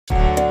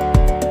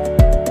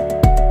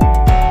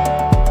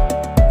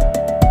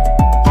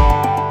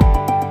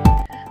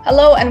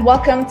and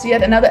welcome to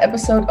yet another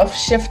episode of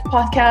Shift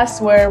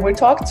Podcast, where we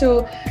talk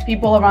to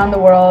people around the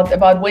world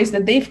about ways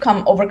that they've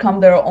overcome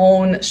their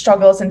own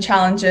struggles and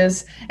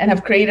challenges and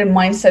have created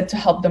mindset to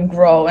help them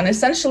grow. And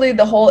essentially,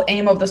 the whole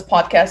aim of this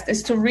podcast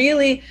is to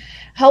really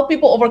help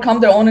people overcome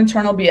their own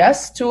internal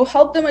BS to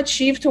help them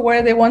achieve to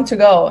where they want to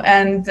go.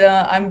 And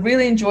I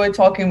really enjoy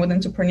talking with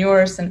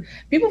entrepreneurs and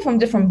people from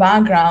different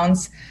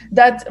backgrounds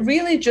that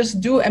really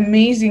just do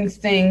amazing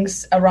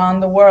things around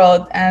the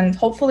world. And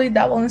hopefully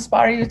that will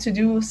inspire you to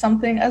do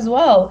something as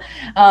well.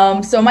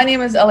 So my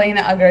name is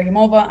Elena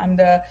Agragimova. I'm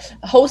the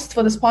host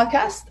for this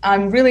podcast.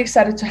 I'm really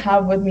excited to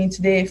have with me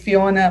today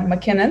Fiona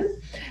McKinnon.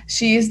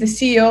 She is the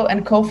CEO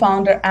and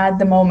co-founder at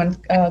The Moment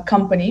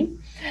Company.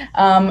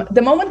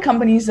 The Moment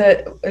Company is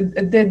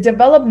they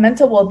develop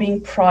mental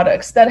well-being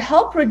products that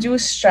help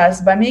reduce stress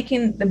by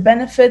making the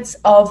benefits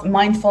of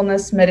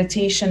mindfulness,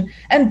 meditation,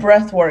 and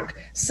breath work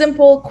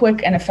simple,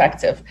 quick, and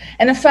effective.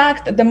 And in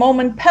fact, the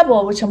Moment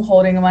Pebble, which I'm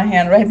holding in my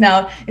hand right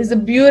now, is a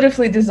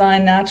beautifully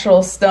designed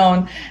natural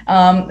stone.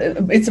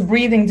 It's a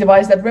breathing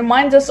device that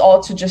reminds us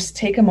all to just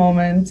take a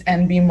moment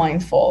and be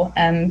mindful.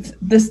 And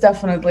this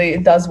definitely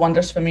does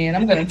wonders for me. And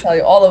I'm going to tell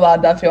you all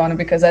about that, Fiona,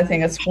 because I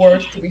think it's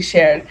worth to be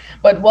shared.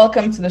 But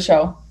welcome to the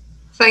show.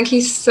 Thank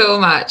you so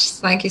much.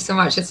 Thank you so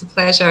much. It's a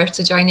pleasure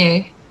to join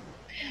you.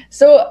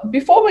 So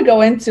before we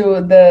go into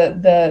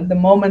the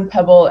Moment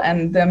Pebble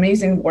and the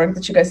amazing work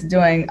that you guys are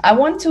doing, I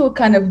want to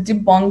kind of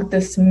debunk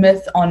this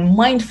myth on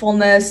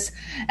mindfulness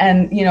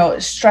and,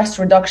 stress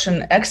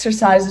reduction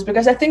exercises,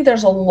 because I think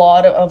there's a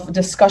lot of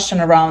discussion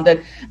around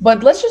it.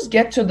 But let's just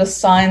get to the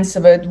science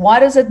of it. Why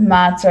does it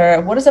matter?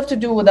 What does it have to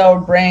do with our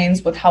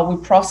brains, with how we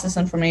process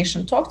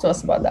information? Talk to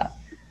us about that.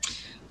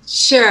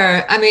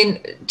 Sure. I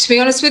mean, to be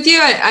honest with you,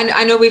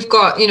 I know we've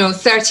got,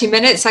 30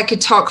 minutes. I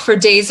could talk for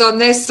days on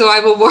this. So I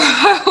will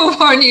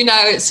warn you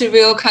now, it's a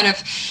real kind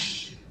of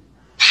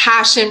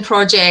passion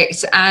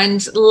project.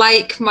 And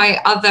like my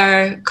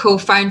other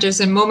co-founders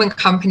in Moment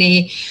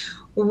Company,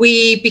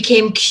 we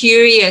became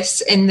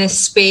curious in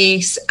this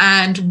space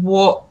and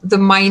what the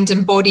mind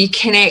and body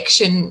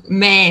connection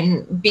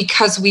meant,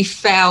 because we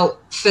felt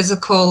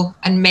physical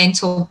and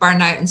mental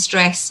burnout and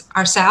stress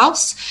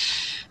ourselves.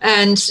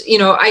 And,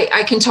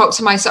 I can talk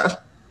to my sort of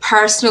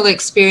personal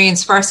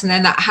experience first, and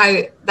then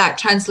how that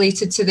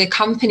translated to the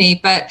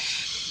company. But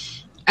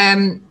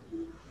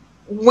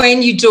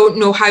when you don't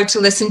know how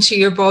to listen to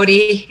your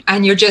body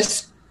and you're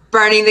just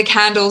burning the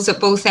candles at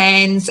both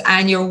ends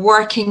and you're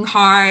working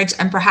hard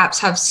and perhaps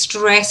have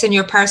stress in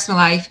your personal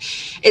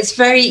life, it's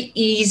very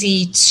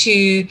easy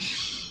to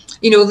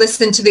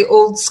listen to the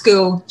old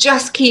school,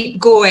 just keep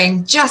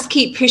going, just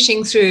keep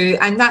pushing through.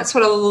 And that's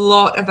what a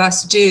lot of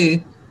us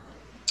do,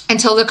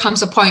 until there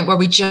comes a point where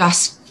we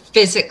just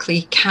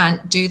physically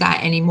can't do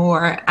that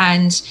anymore.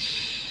 And,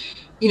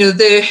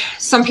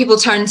 some people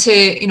turn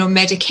to,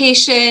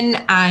 medication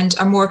and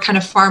a more kind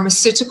of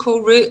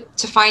pharmaceutical route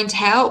to find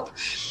help.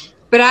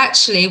 But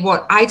actually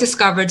what I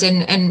discovered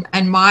in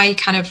my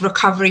kind of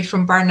recovery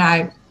from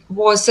burnout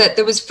was that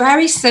there was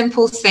very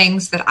simple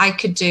things that I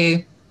could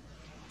do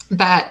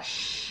that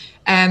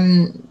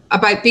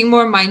about being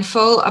more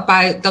mindful,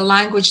 about the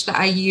language that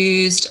I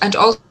used, and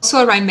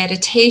also around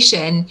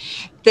meditation,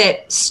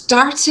 that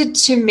started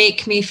to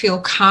make me feel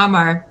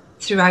calmer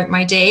throughout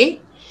my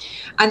day.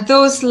 And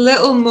those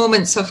little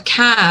moments of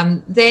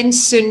calm then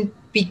soon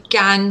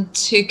began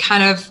to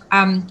kind of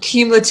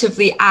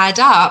cumulatively add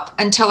up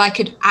until I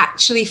could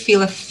actually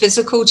feel a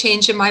physical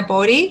change in my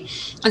body.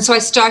 And so I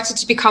started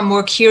to become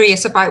more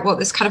curious about what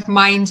this kind of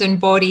mind and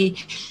body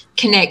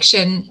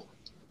connection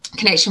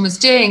was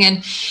doing. And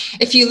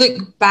if you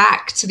look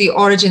back to the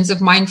origins of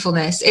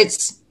mindfulness,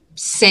 it's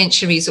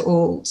centuries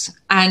old.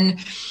 And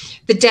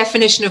the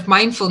definition of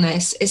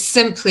mindfulness is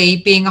simply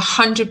being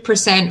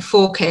 100%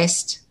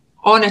 focused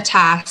on a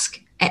task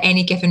at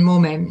any given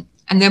moment.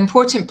 And the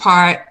important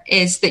part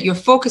is that you're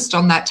focused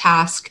on that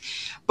task,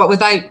 but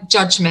without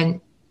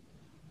judgment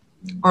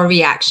or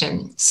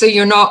reaction. So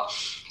you're not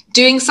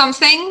doing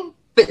something,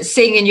 but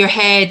saying in your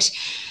head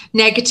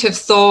negative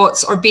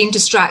thoughts or being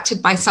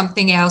distracted by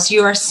something else.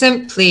 You are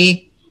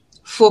simply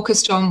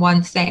focused on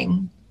one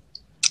thing.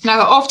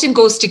 Now, it often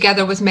goes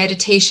together with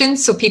meditation.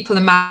 So people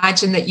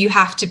imagine that you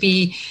have to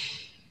be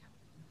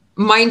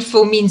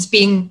mindful means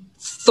being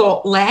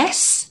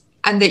thoughtless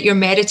and that you're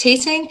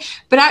meditating,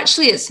 but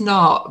actually it's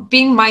not.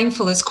 Being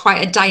mindful is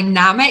quite a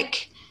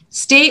dynamic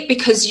state,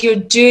 because you're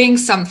doing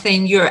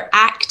something, you're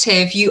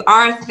active, you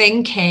are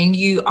thinking,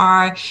 you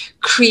are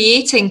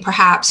creating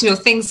perhaps,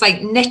 things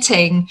like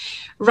knitting,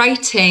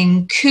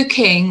 writing,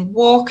 cooking,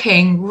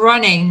 walking,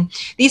 running.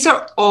 These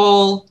are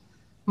all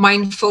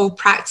mindful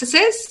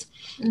practices,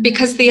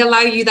 because they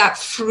allow you that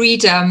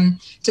freedom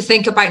to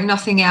think about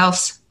nothing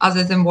else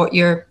other than what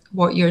you're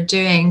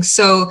doing.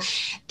 So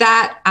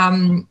that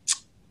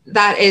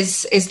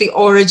is the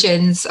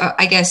origins,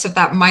 I guess, of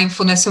that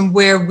mindfulness and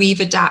where we've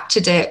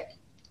adapted it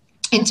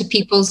into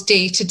people's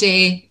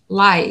day-to-day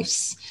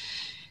lives.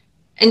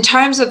 In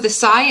terms of the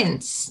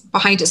science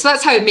behind it, so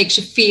that's how it makes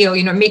you feel.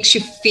 It makes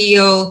you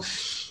feel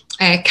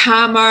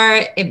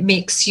calmer. It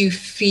makes you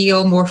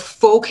feel more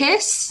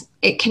focused.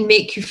 It can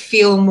make you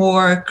feel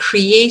more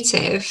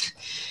creative.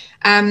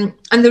 And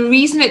the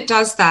reason it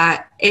does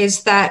that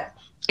is that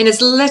in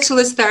as little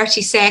as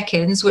 30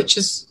 seconds, which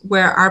is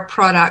where our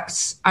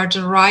products are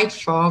derived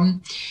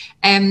from,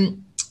 a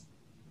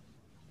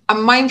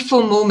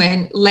mindful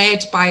moment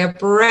led by a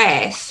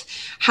breath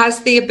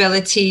has the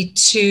ability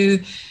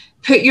to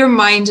put your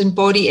mind and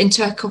body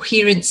into a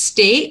coherent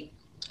state.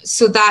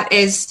 So that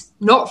is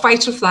not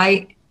fight or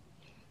flight,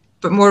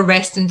 but more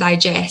rest and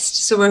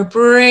digest. So we're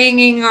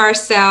bringing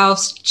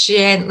ourselves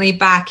gently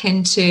back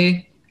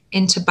into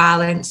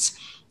balance.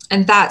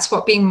 And that's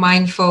what being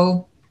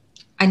mindful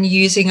and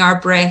using our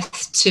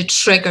breath to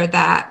trigger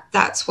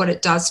that's what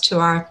it does to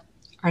our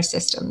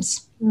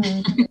systems.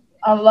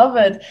 I love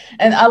it.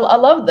 And I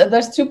love that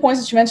there's 2 points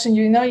that you mentioned.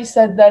 You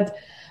said that,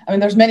 I mean,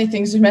 there's many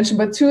things you mentioned,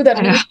 but 2 that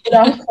really stood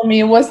out for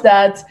me was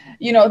that,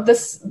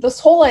 this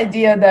whole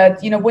idea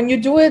that, when you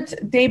do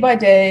it day by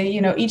day,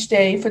 each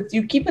day, if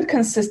you keep it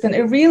consistent,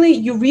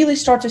 you really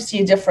start to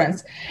see a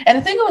difference. And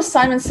I think it was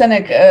Simon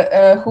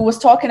Sinek who was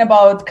talking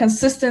about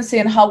consistency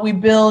and how we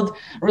build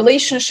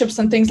relationships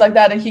and things like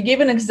that. And he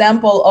gave an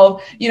example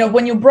of,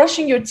 when you're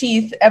brushing your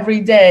teeth every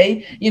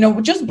day,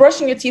 just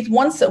brushing your teeth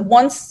once,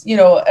 in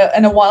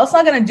a while, it's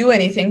not going to do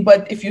anything.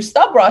 But if you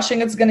stop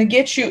brushing, it's going to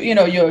get you,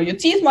 your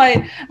teeth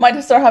might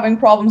start having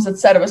problems,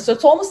 etc. So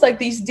it's almost like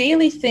these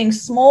daily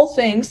things, small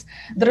things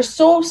that are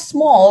so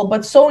small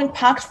but so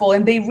impactful,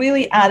 and they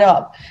really add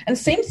up. And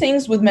same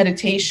things with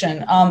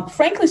meditation.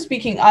 Frankly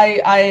speaking,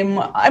 I'm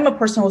a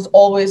person who's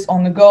always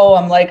on the go.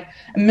 I'm like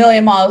a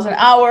million miles an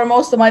hour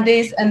most of my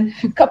days. And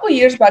a couple of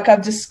years back,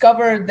 I've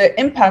discovered the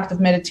impact of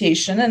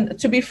meditation. And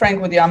to be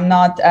frank with you, I'm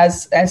not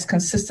as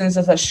consistent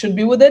as I should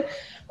be with it.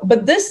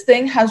 But this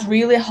thing has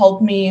really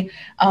helped me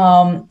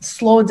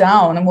slow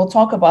down. And we'll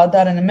talk about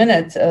that in a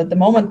minute, the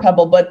moment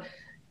pebble. But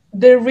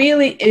there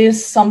really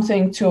is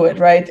something to it,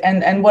 right?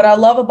 And what I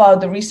love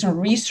about the recent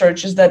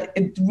research is that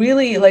it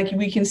really,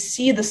 we can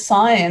see the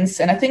science.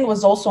 And I think it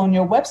was also on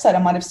your website, I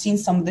might have seen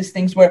some of these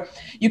things where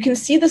you can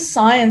see the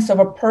science of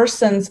a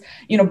person's,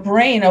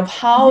 brain, of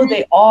how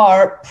they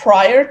are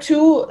prior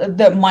to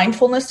the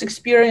mindfulness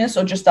experience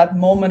or just that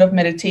moment of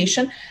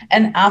meditation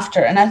and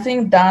after. And I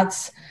think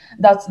that's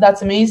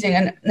amazing.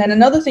 And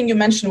another thing you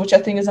mentioned, which I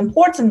think is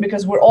important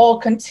because we're all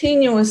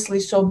continuously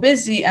so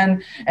busy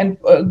and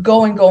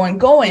going,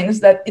 is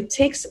that it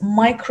takes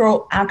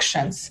micro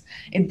actions.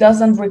 It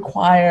doesn't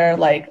require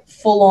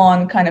full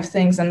on kind of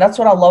things. And that's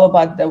what I love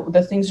about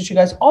the things that you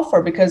guys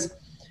offer, because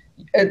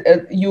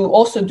you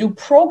also do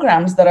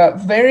programs that are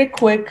very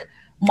quick,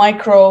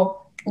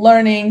 micro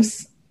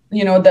learnings,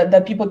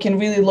 that people can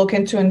really look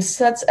into, and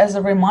sets as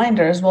a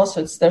reminder as well.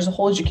 So there's a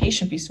whole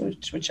education piece,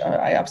 which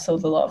I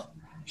absolutely love.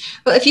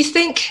 Well, if you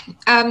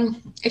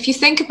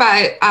think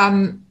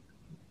about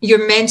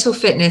your mental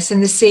fitness in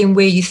the same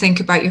way you think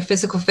about your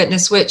physical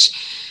fitness, which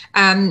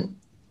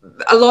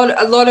a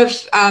lot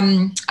of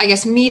I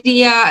guess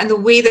media and the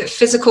way that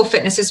physical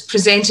fitness is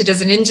presented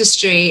as an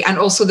industry, and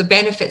also the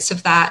benefits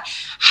of that,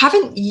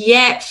 haven't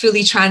yet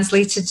fully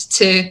translated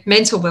to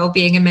mental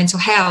well-being and mental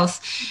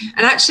health.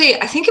 And actually,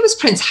 I think it was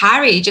Prince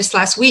Harry just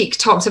last week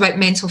talked about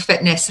mental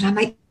fitness, and I'm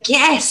like,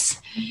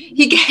 yes,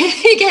 he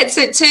gets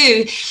it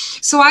too.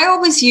 So I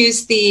always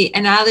use the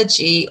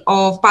analogy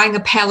of buying a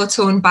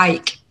Peloton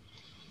bike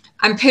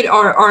and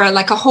or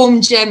like a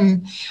home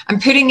gym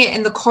and putting it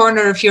in the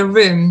corner of your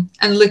room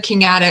and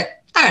looking at it,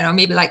 I don't know,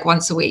 maybe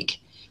once a week.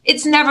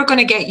 It's never going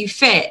to get you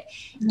fit.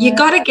 You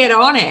got to get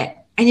on it,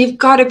 and you've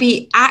got to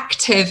be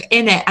active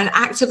in it and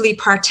actively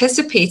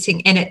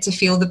participating in it to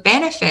feel the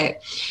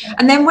benefit.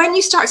 And then when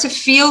you start to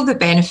feel the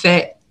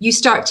benefit, you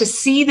start to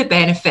see the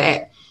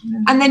benefit.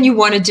 And then you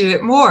want to do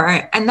it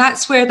more. And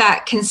that's where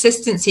that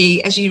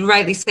consistency, as you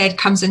rightly said,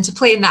 comes into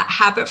play, in that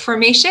habit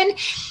formation.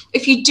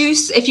 If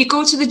you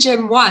go to the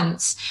gym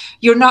once,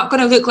 you're not going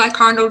to look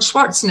like Arnold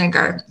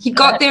Schwarzenegger. He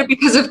got there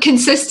because of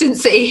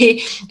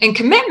consistency and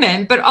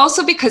commitment, but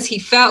also because he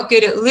felt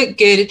good, he looked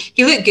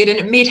good, and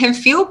it made him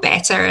feel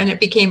better. And it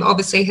became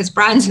obviously his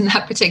brand in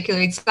that particular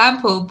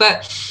example. But,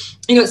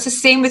 it's the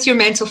same with your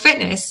mental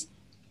fitness.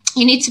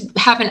 You need to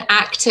have an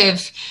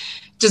active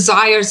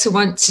desire to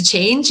want to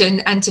change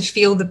and to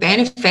feel the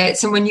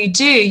benefits. And when you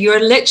do,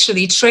 you're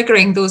literally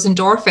triggering those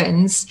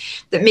endorphins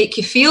that make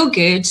you feel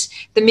good,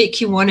 that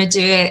make you want to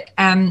do it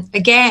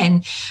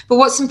again. But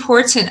what's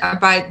important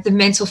about the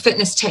mental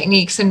fitness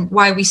techniques and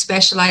why we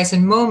specialize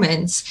in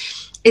moments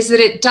is that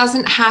it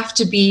doesn't have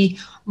to be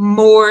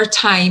more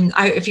time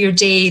out of your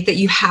day that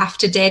you have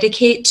to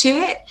dedicate to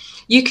it.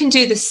 You can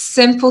do the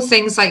simple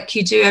things like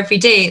you do every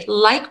day,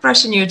 like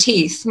brushing your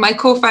teeth. My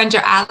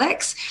co-founder,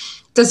 Alex,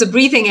 does a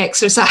breathing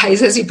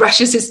exercise as he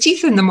brushes his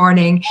teeth in the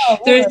morning.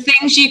 There are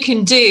things you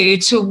can do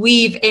to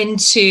weave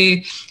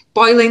into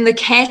boiling the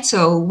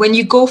kettle. When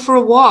you go for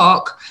a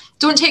walk,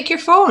 don't take your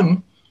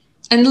phone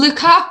and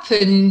look up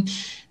and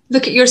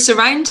look at your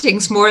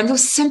surroundings more. And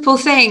those simple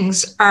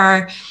things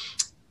are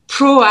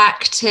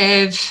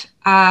proactive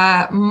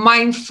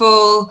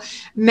mindful,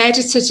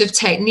 meditative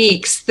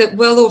techniques that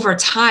will over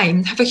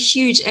time have a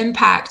huge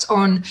impact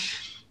on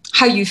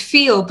how you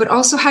feel, but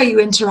also how you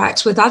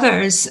interact with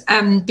others,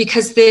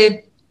 because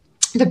the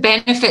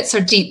benefits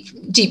are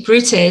deep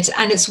rooted,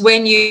 and it's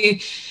when you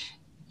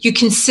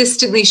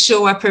consistently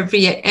show up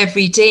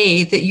every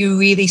day that you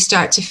really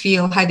start to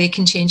feel how they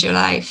can change your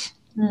life.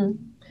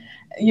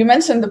 You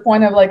mentioned the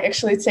point of like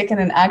actually taking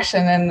an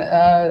action, and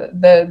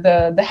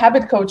the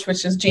habit coach,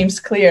 which is James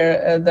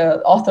Clear,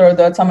 the author of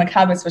the Atomic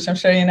Habits, which I'm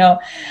sure you know.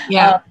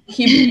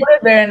 He put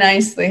it very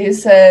nicely. He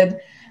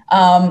said,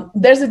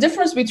 there's a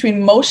difference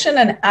between motion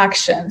and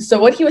action. So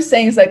what he was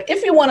saying is like,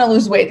 if you want to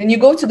lose weight and you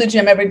go to the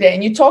gym every day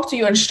and you talk to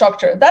your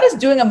instructor, that is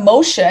doing a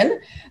motion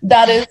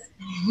that is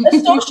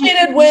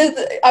associated with,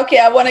 okay,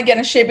 I want to get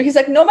in shape. But he's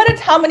like, no matter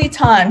how many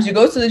times you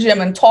go to the gym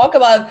and talk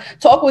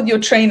with your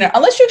trainer,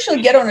 unless you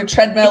actually get on a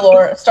treadmill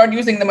or start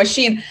using the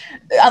machine,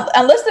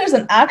 unless there's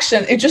an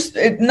action,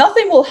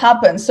 nothing will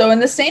happen. So in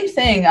the same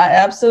thing, I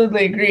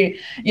absolutely agree.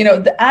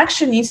 The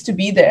action needs to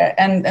be there.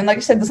 And like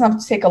I said, it doesn't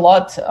have to take a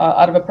lot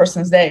out of a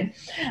person's day.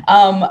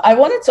 I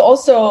wanted to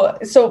also,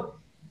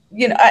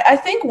 I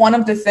think one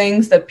of the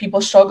things that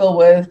people struggle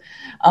with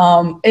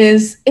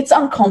is it's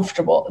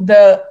uncomfortable.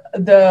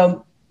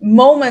 The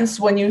moments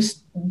when you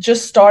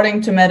just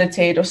starting to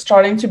meditate or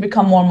starting to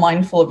become more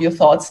mindful of your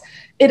thoughts,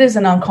 it is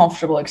an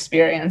uncomfortable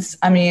experience.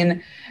 I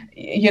mean,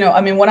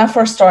 when I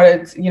first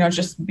started,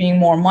 just being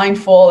more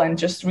mindful and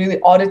just really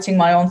auditing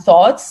my own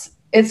thoughts,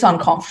 it's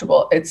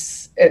uncomfortable. It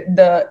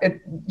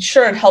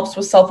helps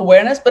with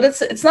self-awareness, but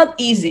it's not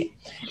easy.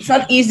 It's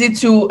not easy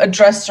to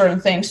address certain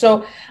things.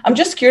 So I'm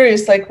just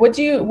curious, like, what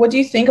do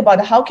you think about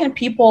it? How can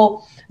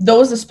people,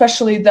 those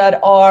especially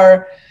that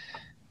are,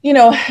 when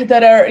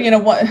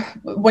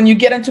you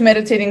get into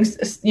meditating,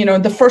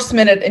 the first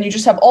minute and you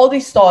just have all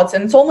these thoughts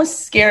and it's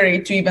almost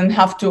scary to even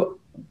have to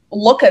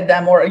look at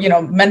them or,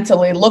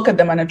 mentally look at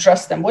them and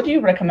address them. What do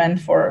you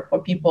recommend for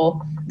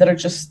people that are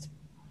just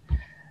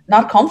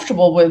not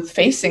comfortable with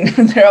facing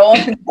their own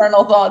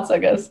internal thoughts, I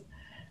guess?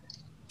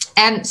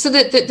 So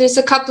there's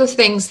a couple of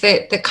things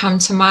that come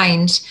to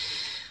mind.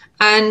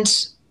 And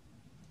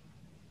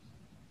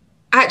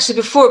actually,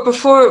 before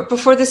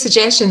the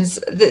suggestions,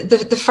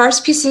 the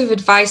first piece of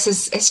advice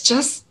is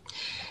just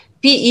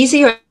be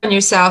easy on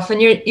yourself, and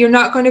you're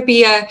not going to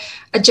be a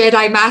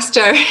Jedi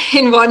master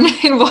in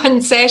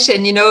one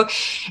session.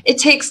 It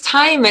takes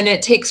time and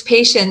it takes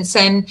patience,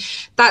 and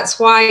that's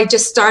why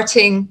just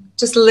starting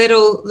just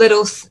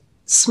little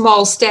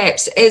small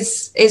steps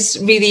is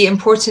really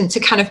important to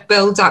kind of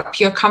build up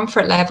your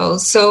comfort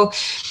levels. So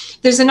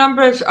there's a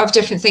number of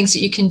different things that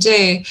you can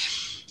do.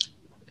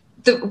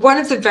 One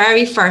of the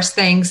very first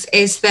things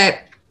is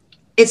that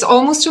it's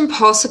almost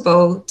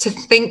impossible to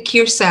think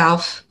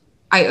yourself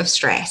out of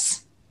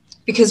stress,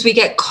 because we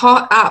get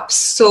caught up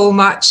so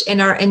much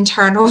in our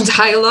internal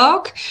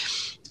dialogue.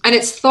 And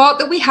it's thought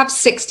that we have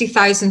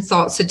 60,000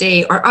 thoughts a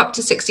day, or up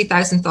to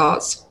 60,000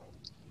 thoughts,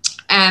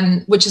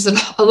 which is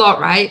a lot,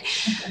 right?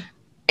 Okay.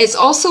 It's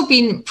also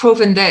been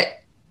proven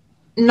that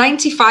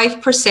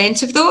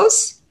 95% of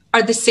those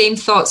are the same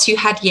thoughts you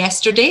had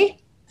yesterday.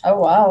 Oh,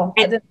 wow.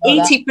 And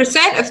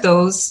 80% of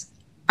those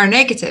are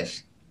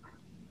negative,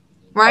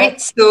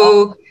 right?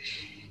 So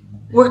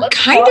we're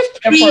kind of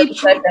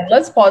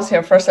Let's pause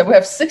here for a second. We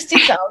have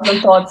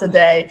 60,000 thoughts a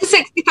day.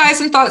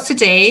 60,000 thoughts a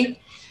day.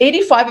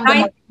 85 of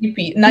them are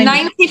repeat.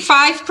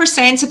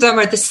 95% of them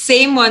are the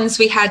same ones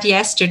we had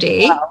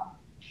yesterday. Wow.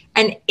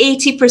 And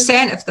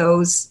 80% of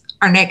those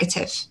are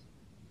negative.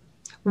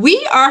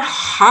 We are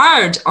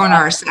hard on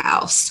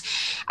ourselves,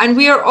 and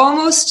we are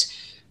almost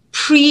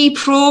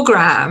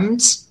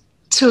pre-programmed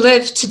to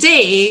live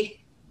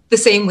today the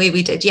same way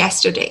we did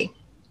yesterday,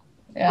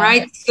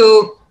 right?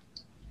 So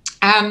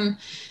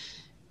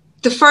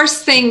the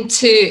first thing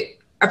to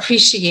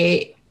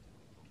appreciate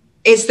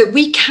is that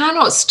we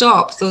cannot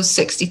stop those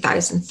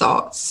 60,000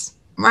 thoughts,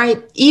 right?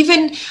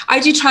 Even I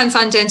do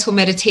transcendental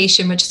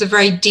meditation, which is a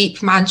very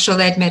deep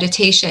mantra-led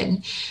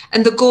meditation,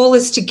 and the goal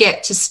is to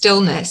get to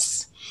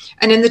stillness.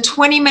 And in the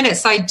 20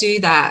 minutes I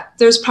do that,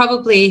 there's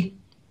probably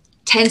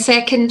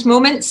 10-second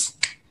moments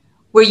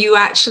where you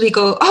actually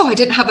go, oh, I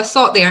didn't have a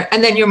thought there.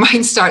 And then your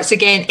mind starts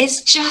again.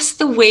 It's just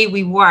the way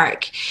we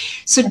work.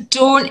 So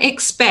don't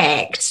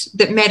expect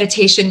that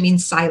meditation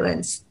means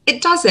silence.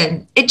 It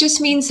doesn't. It just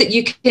means that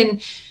you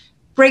can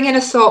bring in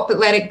a thought, but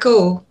let it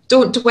go.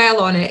 Don't dwell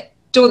on it.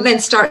 Don't then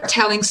start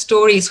telling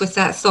stories with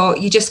that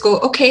thought. You just go,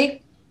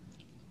 okay,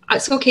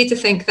 it's okay to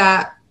think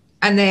that,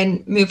 and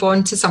then move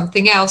on to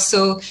something else.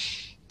 So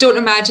don't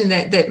imagine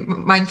that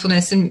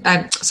mindfulness and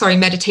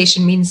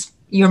meditation means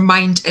your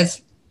mind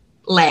is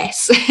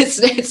less.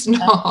 It's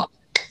not.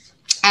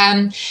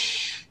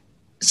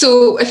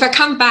 So if I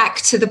come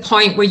back to the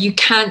point where you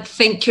can't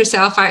think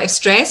yourself out of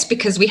stress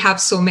because we have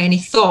so many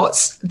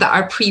thoughts that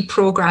are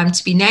pre-programmed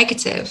to be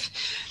negative,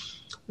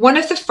 one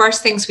of the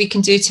first things we can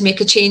do to make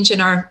a change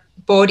in our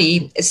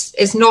body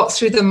is not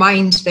through the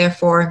mind.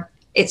 Therefore,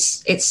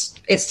 it's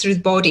through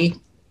the body.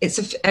 It's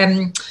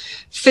a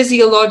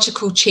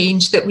physiological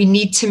change that we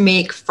need to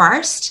make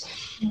first.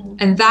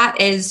 And that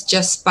is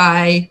just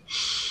by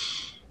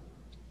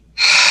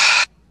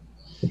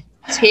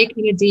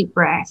taking a deep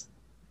breath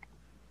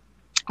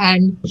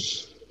and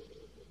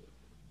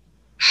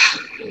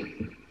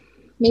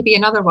maybe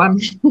another one.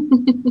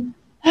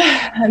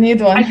 I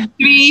need one. And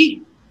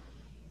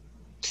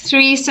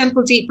three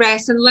simple deep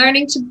breaths, and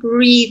learning to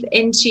breathe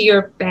into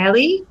your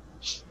belly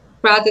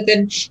rather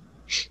than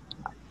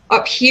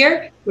up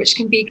here, which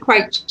can be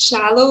quite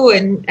shallow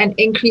and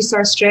increase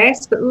our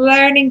stress, but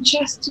learning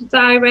just to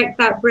direct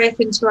that breath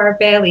into our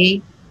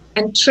belly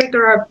and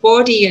trigger our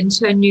body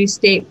into a new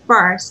state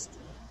first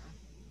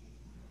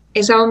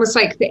is almost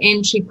like the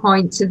entry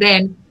point to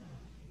then,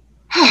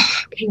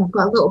 okay, I've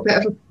got a little bit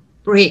of a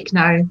break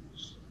now.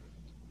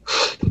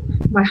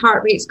 My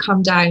heart rate's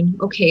come down.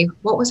 Okay,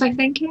 what was I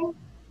thinking?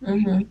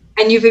 And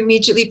you've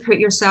immediately put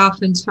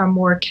yourself into a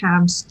more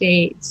calm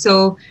state.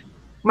 So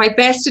my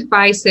best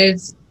advice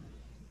is,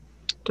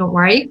 don't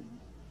worry,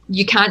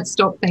 you can't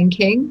stop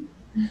thinking,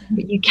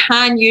 but you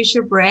can use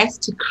your breath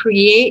to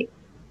create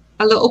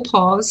a little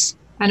pause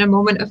and a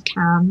moment of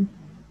calm.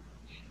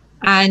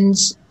 And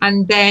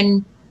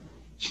then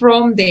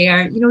from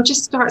there,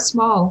 just start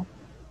small,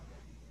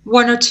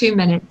 1 or 2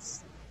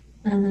 minutes,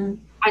 and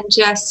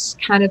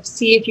just kind of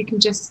see if you can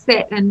just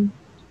sit and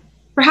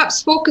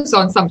perhaps focus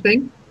on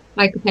something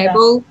like a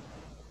pebble,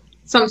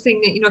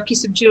 something that, a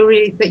piece of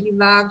jewelry that you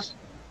love,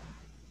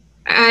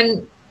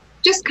 and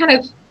just kind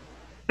of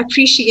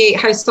appreciate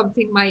how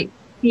something might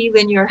feel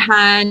in your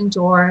hand,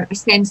 or a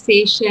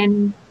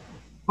sensation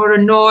or a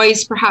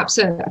noise, perhaps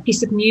a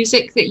piece of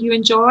music that you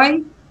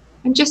enjoy,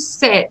 and just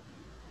sit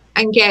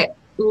and get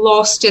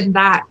lost in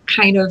that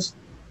kind of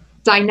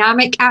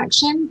dynamic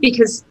action.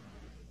 Because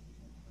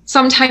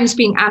sometimes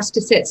being asked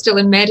to sit still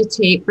and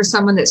meditate for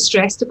someone that's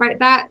stressed about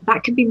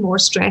that can be more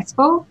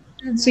stressful.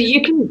 So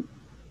you can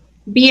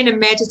be in a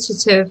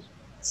meditative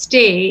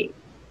state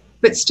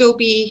but still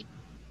be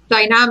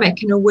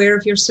dynamic and aware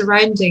of your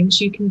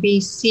surroundings. You can be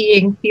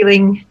seeing,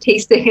 feeling,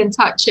 tasting and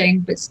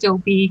touching, but still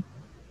be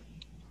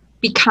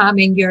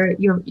calming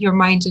your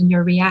mind and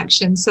your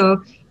reaction.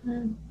 So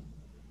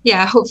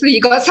yeah, hopefully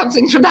you got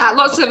something from that.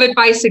 Lots of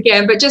advice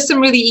again, but just some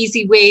really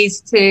easy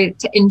ways to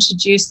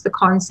introduce the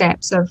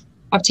concepts of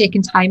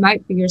taking time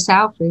out for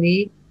yourself,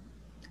 really.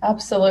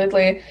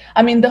 Absolutely.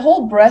 I mean, the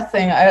whole breath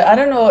thing, I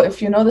don't know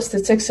if you know the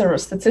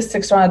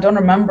statistics, or I don't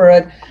remember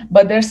it,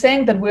 but they're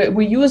saying that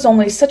we use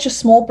only such a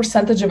small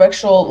percentage of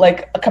actual,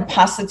 like, a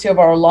capacity of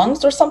our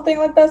lungs or something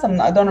like that. And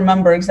I don't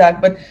remember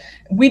exact, but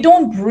we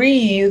don't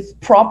breathe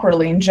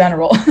properly in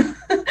general,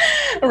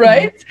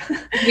 right?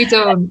 We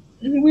don't.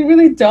 We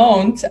really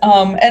don't.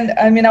 And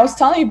I mean, I was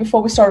telling you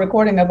before we started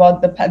recording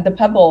about the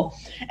pebble,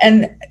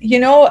 and,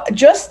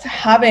 just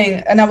having,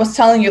 and I was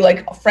telling you,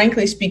 like,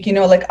 frankly speaking,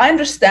 like, I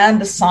understand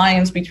the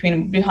science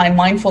behind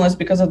mindfulness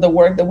because of the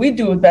work that we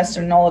do with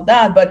Bester and all of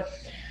that, but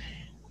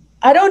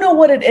I don't know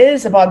what it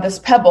is about this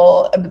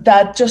pebble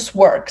that just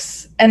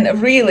works.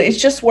 And really, it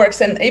just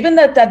works. And even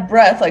that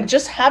breath, like,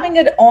 just having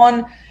it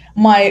on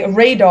my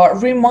radar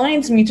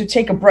reminds me to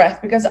take a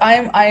breath, because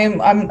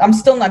I'm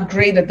still not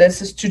great at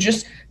this, is to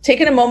just take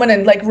in a moment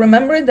and, like,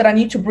 remembering that I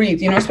need to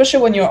breathe,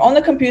 especially when you're on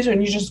the computer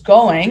and you're just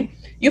going,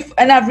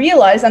 and I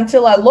realize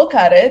until I look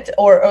at it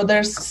or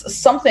there's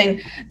something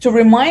to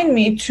remind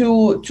me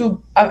to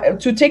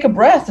take a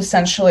breath,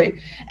 essentially.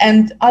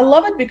 And I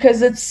love it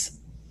because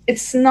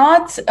it's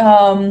not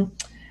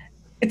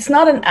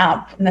an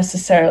app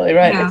necessarily,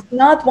 right? Yeah. It's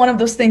not one of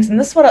those things. And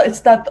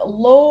it's that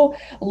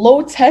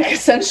low tech,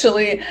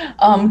 essentially,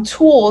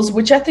 tools,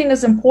 which I think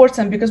is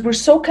important because we're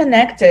so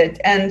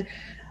connected. And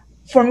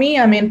for me,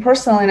 I mean,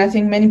 personally, and I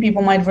think many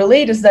people might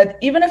relate, is that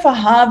even if I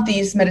have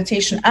these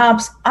meditation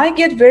apps, I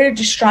get very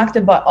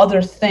distracted by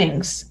other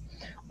things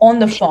on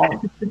the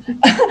phone.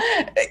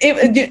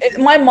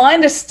 My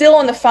mind is still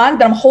on the fact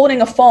that I'm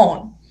holding a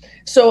phone.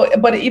 So,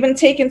 but even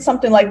taking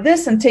something like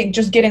this and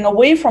just getting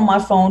away from my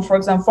phone, for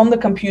example, from the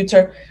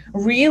computer,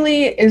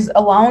 really is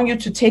allowing you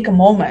to take a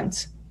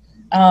moment.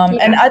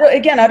 And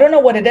I don't know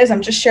what it is.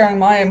 I'm just sharing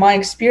my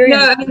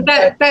experience. No, I mean,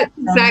 that's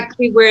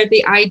exactly where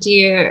the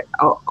idea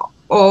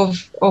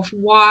of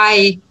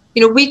why,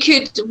 we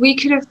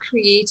could have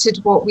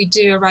created what we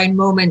do around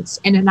moments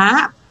in an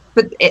app,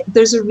 but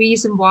there's a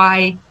reason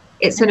why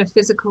it's in a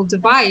physical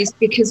device,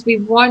 because we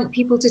want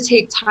people to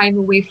take time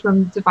away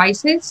from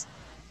devices.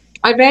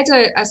 I read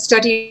a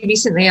study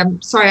recently,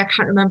 I'm sorry, I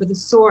can't remember the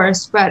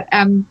source, but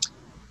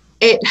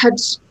it had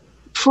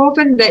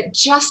proven that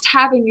just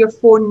having your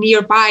phone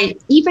nearby,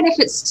 even if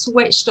it's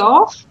switched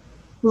off,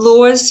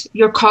 lowers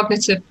your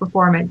cognitive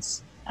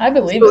performance. I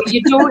believe it.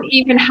 You don't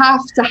even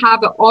have to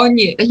have it on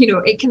you.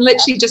 It can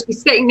literally just be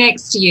sitting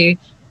next to you,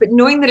 but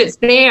knowing that it's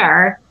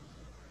there,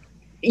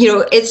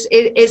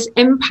 it is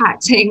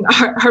impacting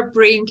our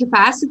brain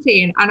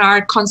capacity and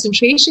our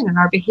concentration and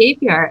our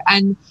behavior.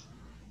 And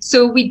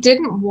so we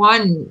didn't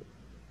want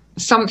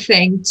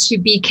something to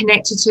be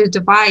connected to a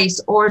device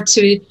or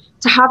to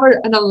have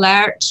an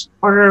alert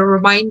or a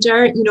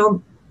reminder.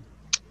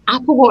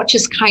 Apple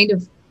Watches kind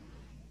of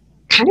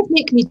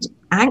make me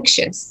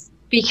anxious.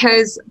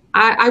 because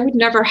I would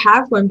never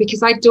have one,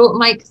 because I don't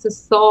like the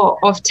thought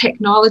of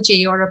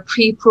technology or a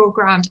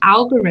pre-programmed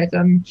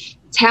algorithm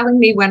telling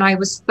me when I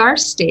was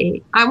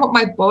thirsty. I want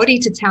my body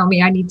to tell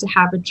me I need to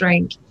have a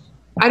drink.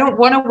 I don't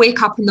want to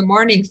wake up in the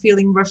morning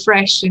feeling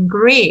refreshed and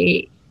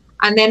great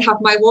and then have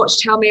my watch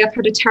tell me I've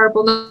had a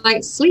terrible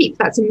night's sleep.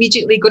 That's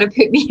immediately going to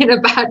put me in a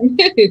bad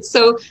mood.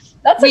 So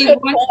that's a good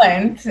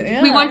point.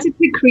 Yeah. We wanted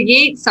to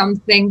create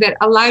something that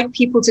allowed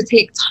people to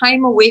take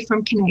time away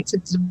from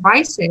connected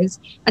devices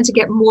and to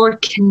get more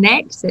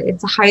connected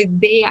to how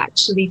they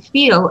actually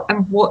feel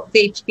and what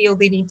they feel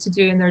they need to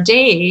do in their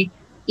day: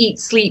 eat,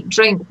 sleep,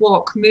 drink,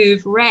 walk,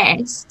 move,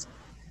 rest,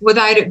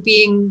 without it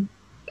being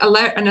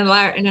alert in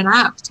an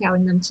app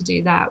telling them to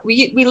do that.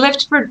 We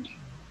lived for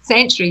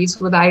centuries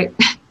without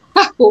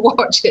Apple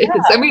Watches,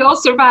 and we all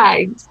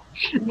survived.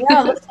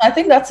 Yeah, listen, I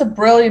think that's a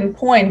brilliant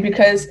point,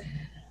 because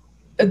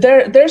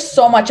there's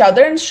so much out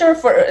there, and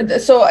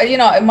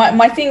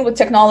my thing with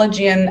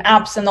technology and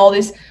apps and all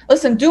these,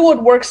 listen, do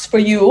what works for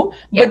you,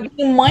 but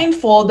be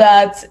mindful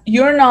that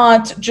you're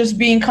not just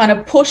being kind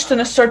of pushed in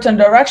a certain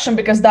direction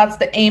because that's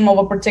the aim of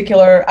a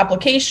particular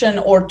application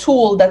or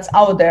tool that's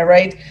out there,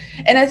 right?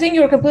 And I think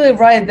you're completely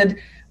right that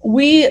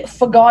we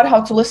forgot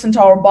how to listen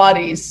to our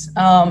bodies,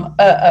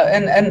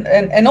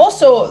 and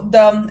also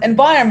the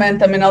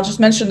environment. I mean, I'll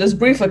just mention this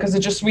briefly because it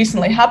just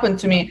recently happened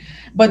to me.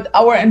 But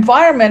our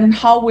environment and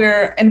how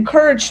we're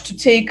encouraged to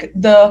take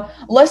the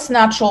less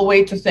natural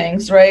way to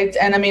things, right?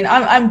 And I mean,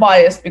 I'm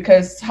biased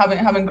because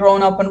having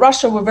grown up in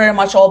Russia, we're very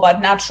much all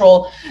about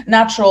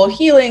natural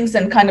healings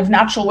and kind of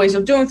natural ways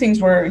of doing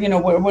things. We're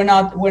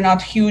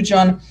not huge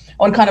on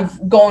kind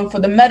of going for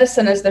the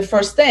medicine as the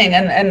first thing.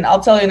 And I'll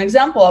tell you an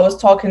example. I was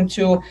talking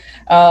to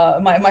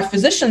my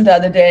physician the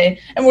other day,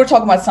 and we were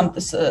talking about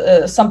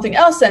something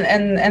else.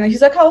 And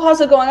he's like,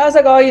 how's it going? I was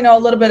like, a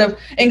little bit of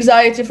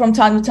anxiety from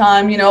time to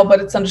time,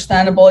 but it's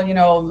understandable,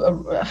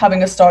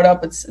 having a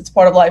startup, it's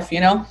part of life,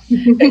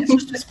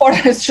 it's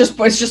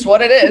just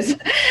what it is.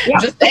 Yeah.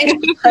 Just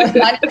anxious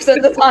 90%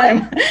 of the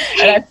time.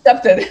 And I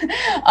accept it.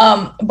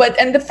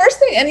 And the first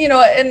thing,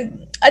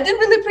 and I didn't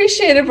really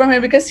appreciate it from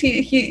him, because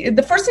he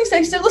the first thing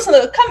he said, listen,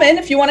 come in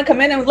if you want to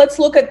come in, and let's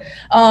look at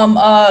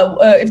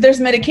if there's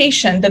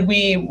medication that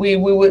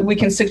we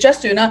can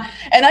suggest to you.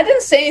 And I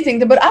didn't say anything,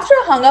 but after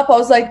I hung up, I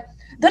was like,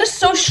 that is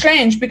so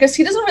strange, because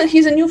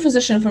he's a new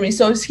physician for me,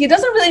 so he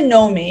doesn't really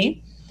know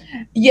me.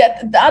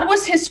 Yet that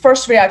was his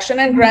first reaction.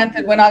 And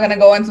granted, we're not going to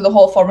go into the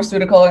whole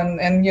pharmaceutical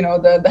and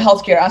the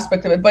healthcare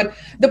aspect of it. But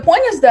the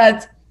point is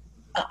that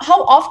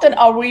how often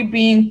are we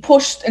being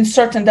pushed in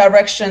certain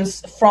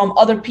directions from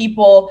other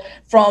people,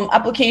 from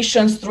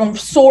applications, from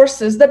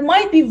sources that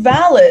might be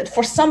valid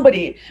for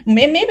somebody?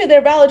 Maybe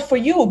they're valid for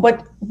you,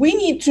 but we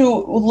need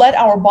to let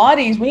our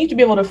bodies, we need to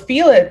be able to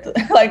feel it.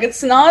 Like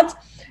it's not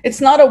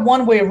a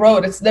one-way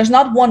road. There's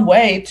not one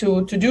way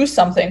to do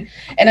something.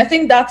 And I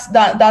think that's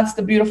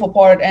the beautiful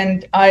part.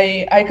 And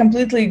I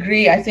completely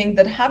agree. I think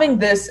that having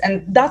this,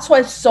 and that's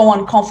why it's so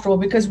uncomfortable,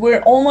 because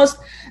we're almost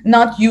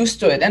not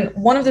used to it. And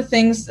one of the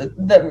things,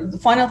 the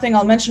final thing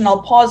I'll mention,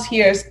 I'll pause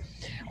here, is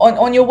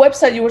on your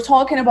website, you were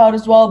talking about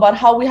as well about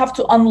how we have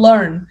to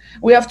unlearn.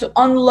 We have to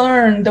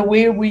unlearn the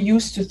way we're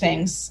used to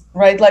things,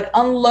 right? Like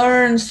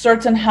unlearn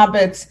certain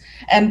habits.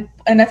 And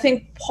I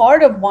think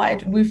part of why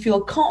we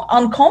feel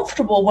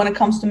uncomfortable when it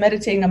comes to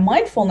meditating and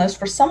mindfulness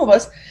for some of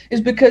us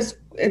is because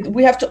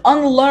we have to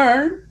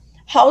unlearn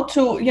how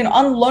to,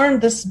 unlearn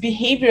this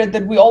behavior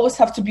that we always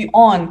have to be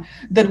on,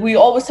 that we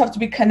always have to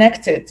be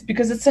connected,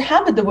 because it's a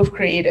habit that we've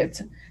created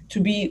to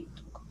be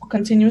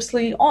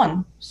continuously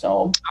on.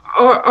 So,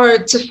 or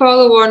to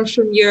follow on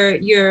from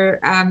your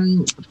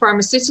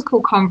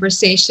pharmaceutical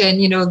conversation,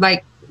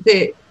 like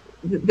the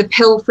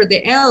pill for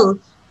the ill,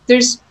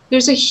 there's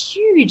a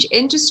huge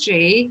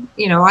industry,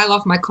 I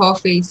love my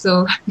coffee,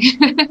 so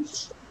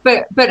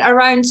but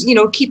around,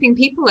 keeping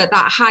people at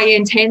that high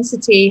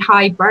intensity,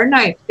 high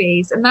burnout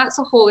phase. And that's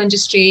a whole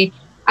industry,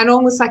 and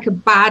almost like a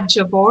badge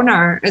of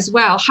honor as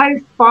well. How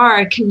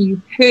far can you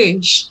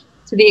push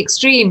to the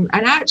extreme?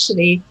 And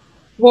actually,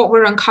 what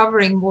we're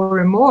uncovering more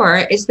and more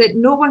is that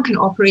no one can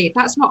operate.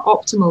 That's not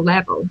optimal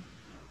level.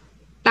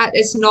 That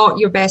is not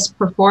your best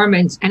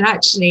performance. And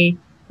actually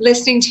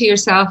listening to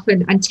yourself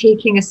and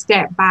taking a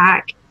step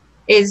back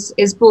is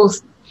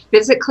both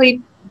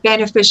physically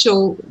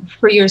beneficial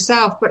for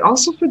yourself, but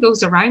also for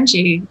those around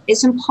you.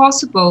 It's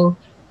impossible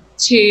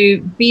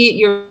to be at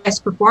your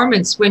best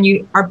performance when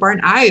you are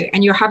burnt out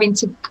and you're having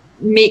to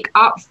make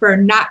up for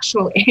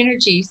natural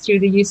energy through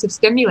the use of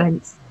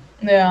stimulants.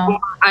 Yeah. Or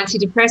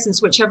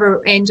antidepressants,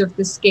 whichever end of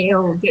the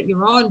scale that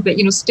you're on. But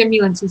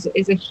stimulants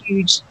is a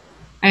huge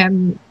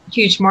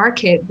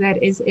market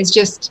that is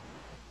just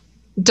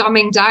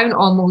dumbing down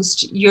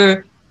almost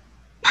your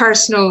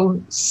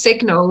personal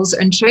signals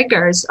and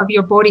triggers of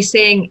your body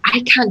saying,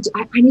 I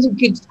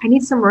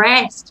need some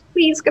rest.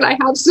 Please, can I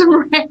have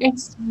some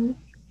rest?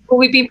 But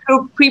we've been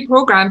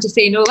pre-programmed to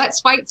say, no,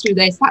 let's fight through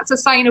this. That's a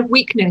sign of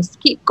weakness.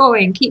 Keep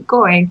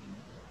going.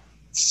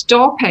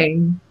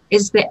 Stopping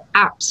is the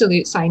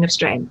absolute sign of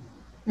strength.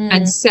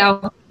 And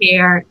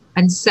self-care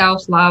and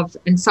self-love,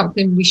 and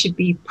something we should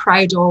be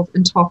proud of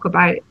and talk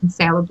about and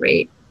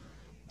celebrate.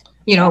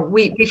 You know,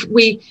 we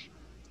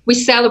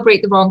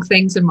celebrate the wrong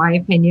things, in my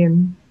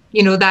opinion.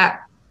 You know,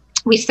 that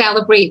we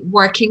celebrate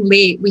working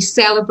late, we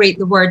celebrate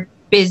the word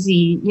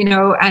busy, you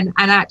know, and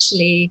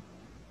actually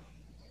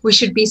we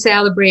should be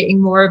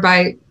celebrating more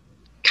about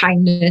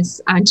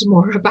kindness and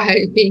more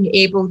about being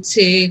able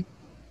to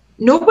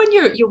know when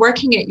you're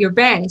working at your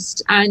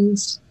best, and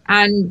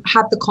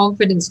have the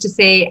confidence to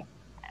say,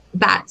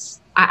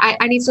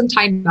 I need some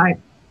time out.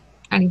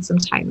 I need some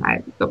time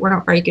out, but we're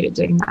not very good at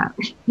doing that.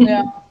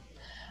 Yeah,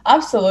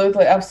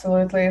 absolutely. It's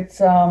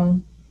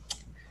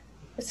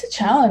a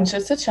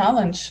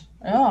challenge.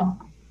 Yeah.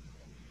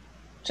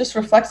 Just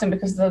reflecting,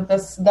 because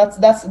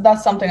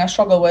that's something I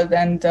struggle with,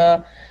 and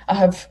I'm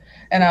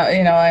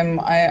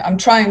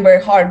trying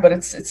very hard, but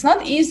it's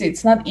not easy.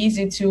 It's not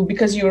easy to,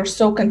 because you're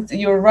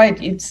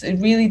right. It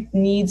really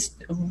needs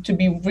to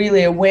be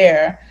really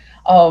aware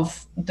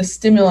of the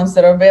stimulants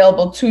that are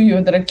available to you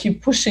that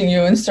keep pushing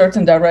you in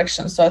certain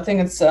directions. So I think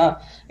it's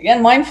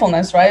again,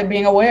 mindfulness, right?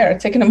 Being aware,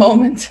 taking a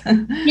moment.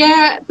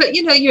 Yeah, but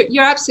you know,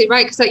 you're absolutely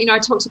right, because I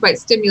talked about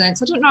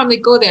stimulants. I don't normally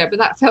go there, but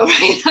that felt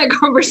right in that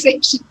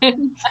conversation.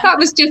 That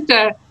was just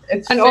an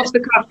off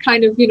the cuff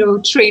kind of, you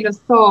know, train of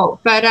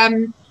thought. But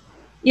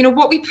you know,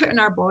 what we put in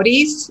our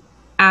bodies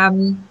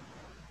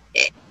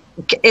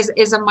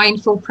is a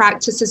mindful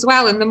practice as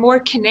well. And the more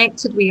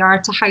connected we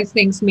are to how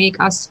things make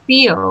us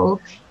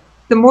feel,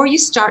 the more you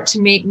start to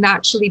make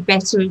naturally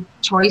better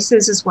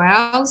choices as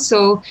well.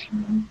 So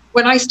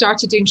when I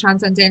started doing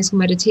transcendental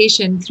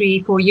meditation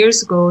 3-4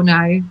 years ago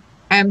now,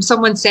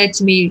 someone said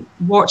to me,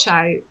 watch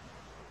out,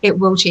 it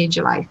will change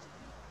your life.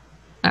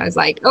 I was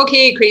like,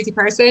 okay, crazy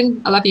person,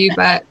 I love you,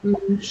 but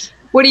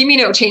what do you mean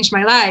it will change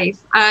my life?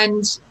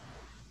 And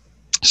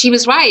she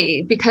was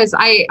right, because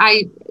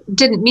I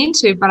didn't mean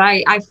to, but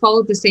I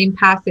followed the same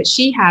path that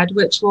she had,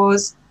 which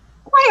was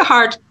quite a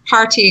hard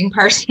partying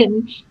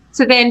person.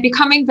 So then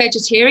becoming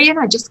vegetarian,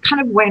 I just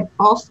kind of went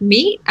off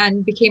meat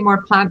and became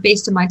more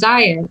plant-based in my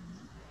diet.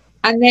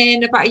 And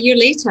then about a year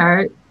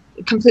later,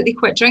 completely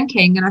quit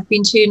drinking. And I've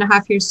been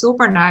 2.5 years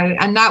sober now.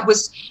 And that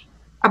was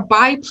a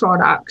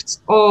byproduct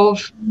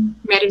of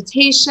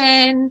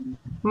meditation,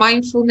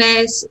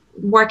 mindfulness,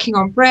 working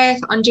on breath,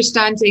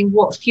 understanding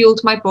what fueled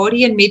my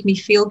body and made me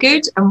feel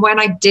good. And when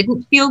I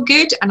didn't feel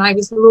good and I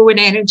was low in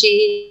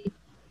energy,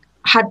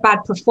 had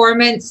bad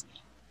performance,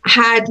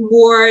 had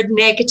more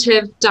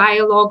negative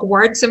dialogue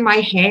words in my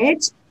head,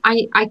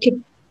 I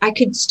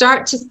could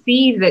start to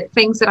see that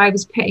things that I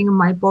was putting in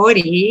my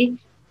body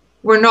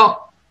were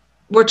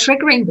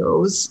triggering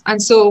those.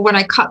 And so when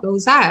I cut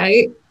those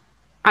out,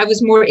 I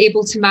was more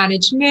able to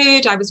manage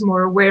mood. I was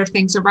more aware of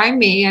things around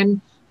me, and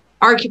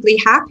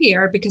arguably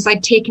happier, because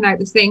I'd taken out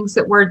the things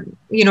that were,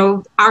 you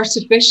know,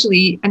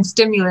 artificially and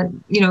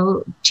stimulant, you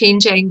know,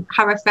 changing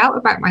how I felt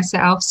about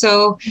myself.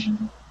 So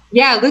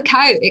yeah, look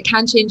out, it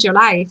can change your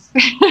life.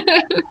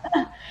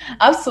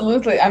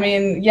 Absolutely. I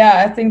mean,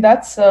 yeah, I think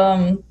that's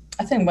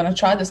I think I'm gonna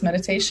try this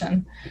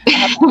meditation.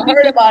 I've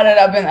heard about it.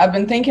 I've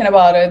been thinking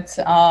about it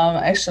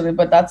actually,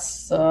 but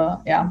that's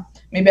yeah.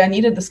 Maybe I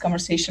needed this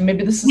conversation.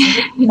 Maybe this is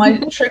my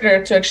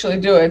trigger to actually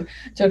do it,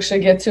 to actually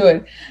get to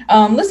it.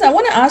 Listen, I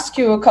want to ask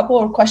you a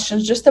couple of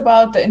questions just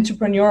about the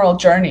entrepreneurial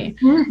journey.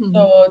 Mm-hmm.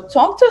 So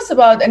talk to us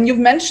about, and you've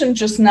mentioned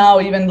just now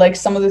even like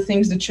some of the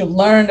things that you've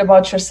learned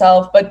about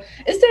yourself, but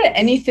is there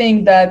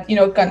anything that, you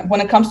know, when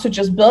it comes to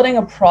just building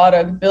a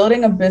product,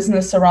 building a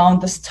business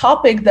around this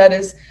topic that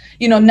is,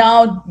 you know,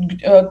 now,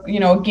 you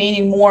know,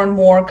 gaining more and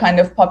more kind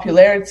of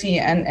popularity,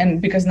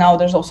 and because now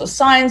there's also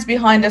science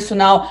behind it. So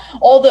now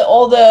all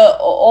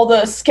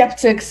the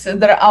skeptics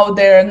that are out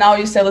there, now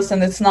you say,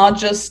 listen, it's not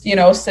just, you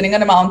know, sitting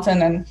on a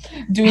mountain and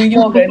doing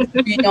yoga. It's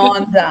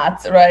beyond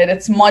that, right?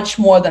 It's much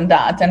more than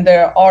that. And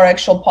there are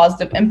actual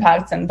positive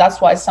impacts. And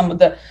that's why some of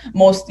the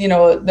most, you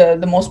know,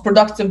 the most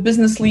productive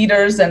business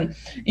leaders and,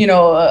 you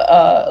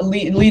know,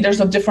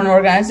 leaders of different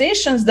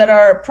organizations that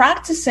are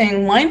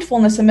practicing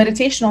mindfulness and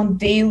meditation on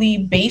daily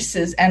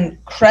basis and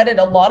credit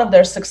a lot of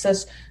their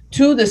success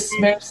to this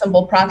very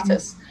simple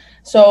practice.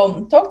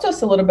 So talk to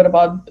us a little bit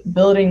about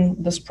building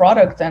this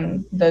product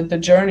and the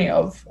journey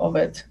of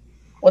it.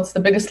 What's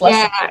the biggest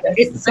lesson? Yeah,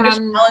 it's the biggest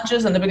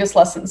challenges and the biggest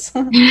lessons.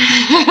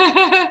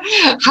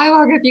 How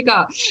long have you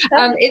got?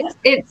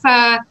 It's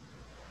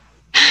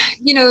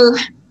you know,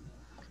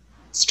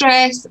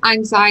 stress,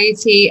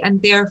 anxiety,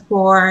 and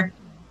therefore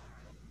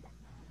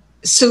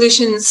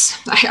solutions.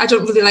 I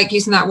don't really like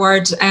using that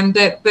word,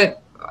 but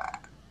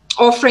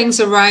offerings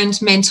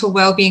around mental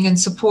well-being and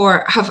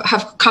support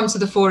have come to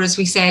the fore, as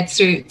we said,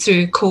 through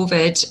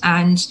COVID.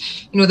 And,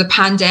 you know, the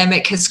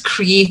pandemic has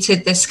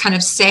created this kind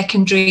of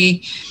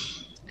secondary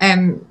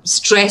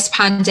stress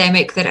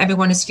pandemic that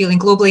everyone is feeling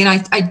globally.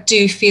 And I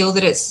do feel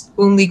that it's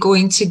only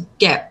going to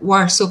get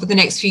worse over the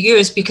next few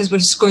years, because we're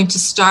just going to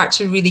start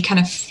to really kind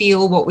of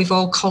feel what we've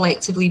all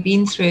collectively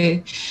been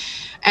through.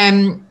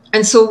 And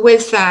so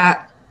with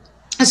that,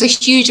 as a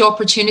huge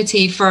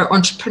opportunity for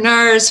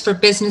entrepreneurs, for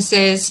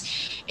businesses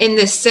in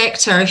this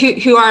sector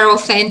who are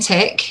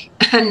authentic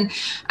and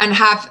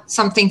have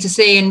something to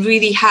say and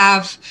really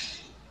have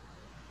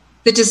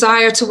the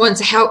desire to want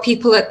to help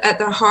people at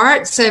their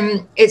hearts.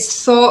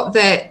 It's thought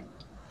that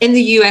in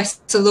the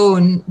US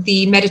alone,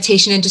 the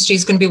meditation industry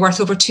is going to be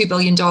worth over $2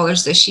 billion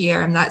this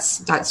year, and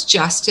that's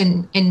just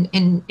in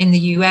the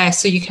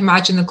US. So you can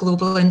imagine the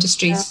global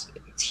industry is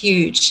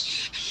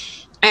huge.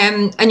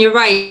 And you're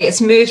right,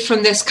 it's moved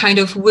from this kind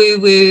of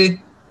woo-woo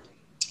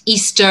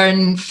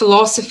Eastern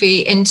philosophy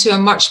into a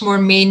much more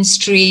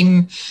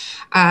mainstream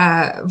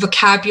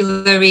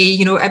vocabulary,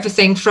 you know,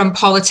 everything from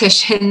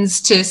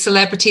politicians to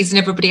celebrities and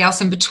everybody else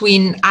in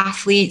between,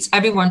 athletes,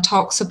 everyone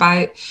talks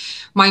about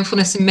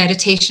mindfulness and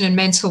meditation and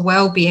mental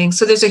well-being.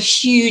 So there's a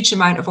huge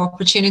amount of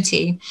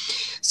opportunity.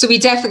 So we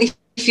definitely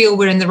feel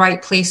we're in the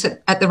right place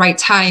at the right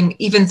time,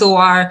 even though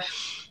our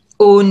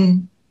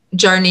own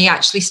journey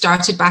actually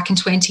started back in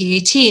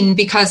 2018,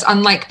 because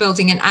unlike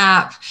building an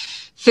app,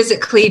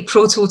 physically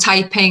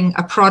prototyping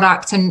a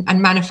product and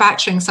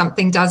manufacturing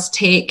something does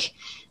take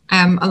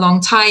a long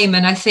time.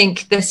 And I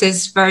think this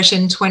is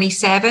version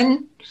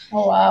 27.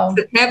 Oh, wow.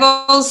 The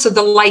levels, so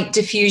the light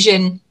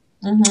diffusion,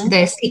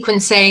 the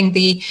sequencing,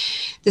 the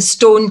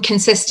stone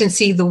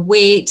consistency, the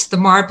weight, the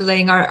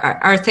marbling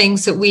are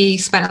things that we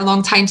spent a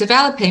long time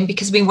developing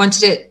because we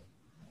wanted it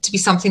to be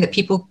something that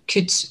people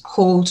could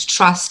hold,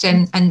 trust,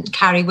 and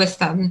carry with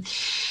them.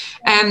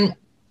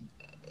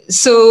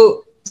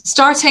 So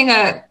starting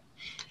a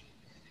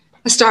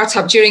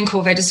startup during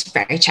COVID is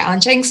very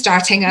challenging.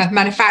 Starting a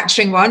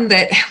manufacturing one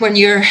that when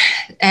your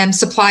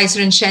supplies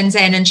are in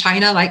Shenzhen in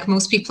China, like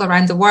most people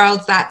around the world,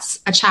 that's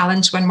a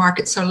challenge when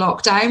markets are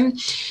locked down.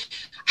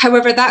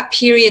 However, that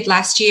period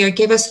last year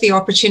gave us the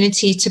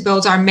opportunity to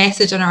build our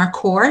method and our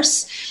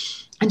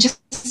course and just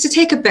to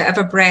take a bit of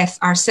a breath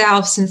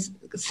ourselves and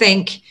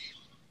think,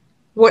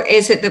 what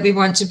is it that we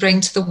want to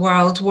bring to the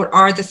world? What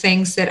are the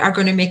things that are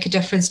going to make a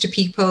difference to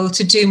people?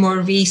 To do more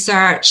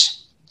research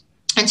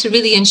and to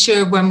really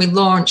ensure when we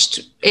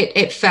launched,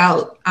 it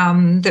felt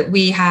that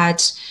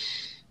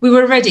we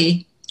were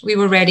ready. We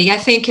were ready. I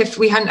think if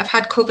we hadn't have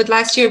had COVID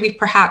last year, we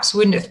perhaps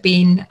wouldn't have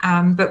been,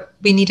 but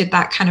we needed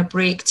that kind of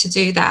break to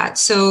do that.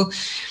 So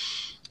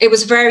it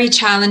was very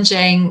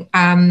challenging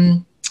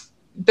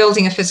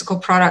building a physical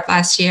product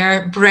last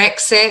year.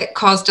 Brexit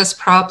caused us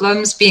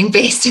problems being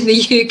based in the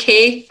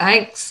UK,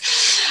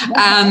 thanks,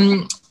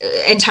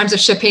 in terms of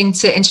shipping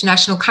to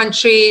international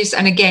countries.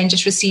 And again,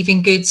 just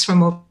receiving goods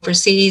from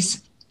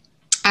overseas.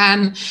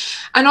 And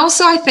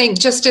also, I think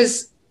just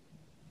as,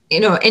 you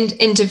know,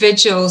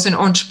 individuals and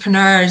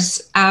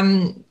entrepreneurs,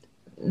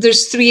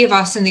 there's 3 of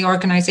us in the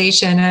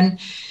organization, and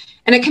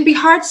it can be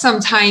hard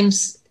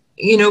sometimes,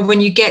 you know, when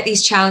you get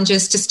these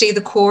challenges, to stay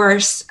the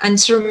course and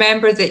to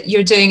remember that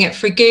you're doing it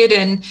for good.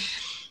 And,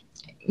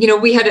 you know,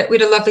 we had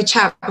a lovely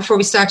chat before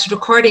we started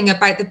recording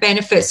about the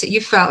benefits that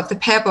you felt of the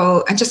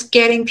Pebble, and just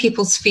getting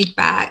people's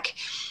feedback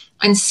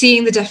and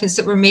seeing the difference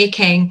that we're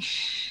making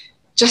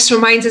just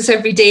reminds us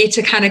every day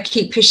to kind of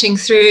keep pushing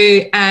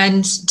through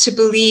and to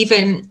believe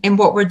in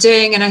what we're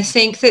doing. And I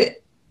think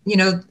that, you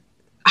know,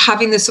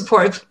 having the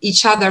support of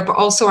each other, but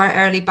also our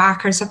early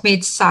backers, have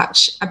made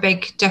such a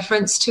big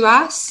difference to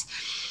us.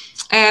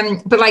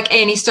 But like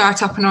any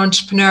startup and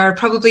entrepreneur,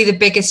 probably the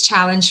biggest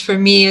challenge for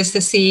me as the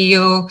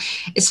CEO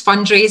is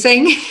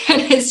fundraising,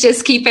 and it's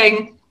just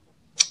keeping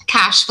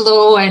cash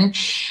flow and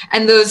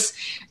those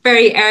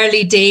very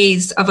early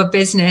days of a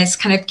business,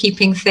 kind of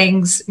keeping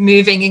things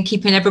moving and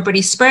keeping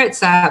everybody's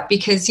spirits up,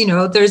 because, you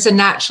know, there's a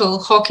natural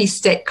hockey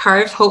stick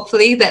curve,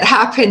 hopefully, that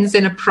happens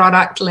in a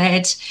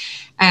product-led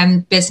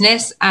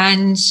business.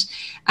 And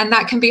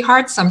that can be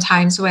hard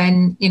sometimes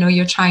when, you know,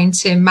 you're trying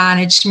to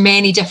manage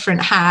many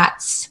different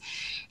hats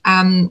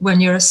when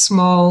you're a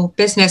small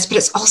business. But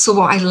it's also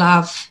what I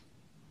love.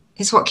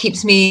 It's what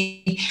keeps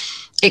me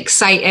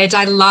excited.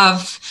 I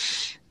love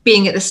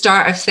being at the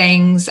start of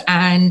things,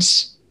 and,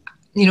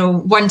 you know,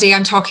 one day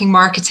I'm talking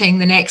marketing,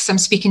 the next I'm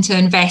speaking to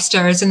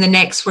investors, and the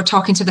next we're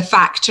talking to the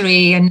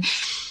factory,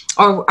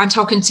 or I'm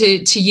talking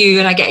to you,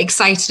 and I get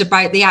excited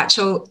about the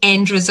actual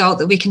end result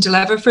that we can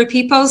deliver for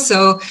people.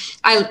 So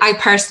I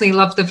personally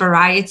love the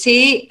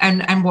variety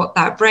and what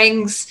that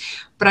brings,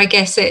 but I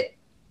guess it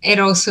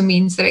also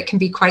means that it can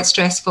be quite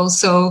stressful.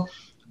 So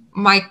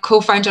my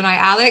co-founder and I,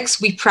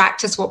 Alex, we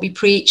practice what we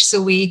preach.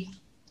 So we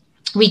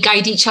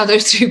guide each other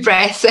through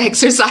breath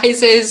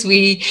exercises.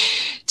 We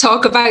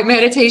talk about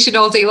meditation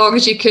all day long,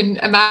 as you can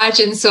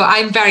imagine. So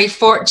I'm very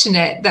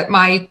fortunate that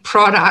my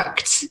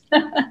product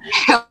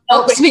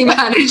helps me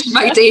manage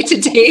my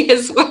day-to-day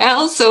as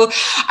well. So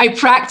I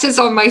practice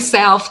on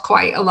myself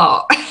quite a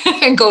lot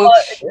and go,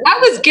 that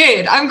was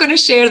good. I'm going to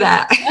share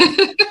that.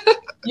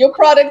 Your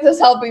product is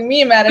helping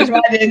me manage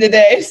my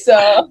day-to-day.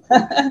 So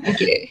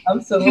Thank you.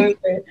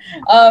 Absolutely.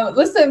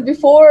 Listen,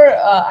 before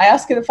I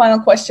ask you the final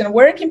question,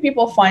 where can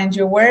people find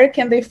you? Where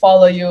can they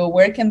follow you?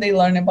 Where can they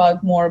learn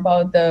more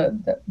about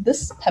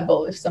this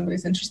Pebble, if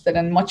somebody's interested,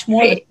 and much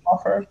more that you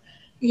offer?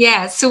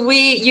 Yeah, so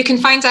you can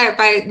find out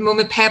about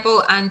Moment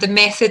Pebble and the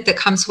method that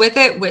comes with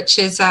it, which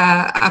is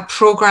a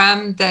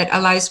program that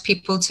allows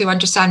people to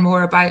understand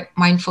more about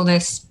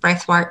mindfulness,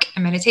 breathwork,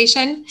 and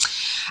meditation.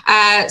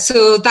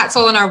 So that's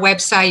all on our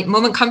website,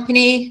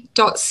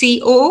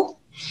 momentcompany.co.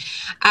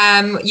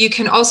 You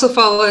can also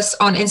follow us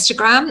on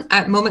Instagram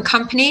at Moment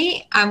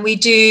Company, and we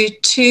do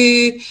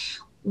 2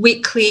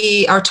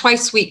 weekly or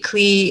twice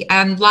weekly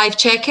live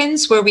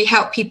check-ins where we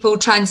help people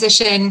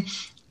transition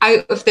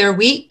out of their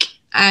week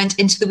and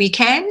into the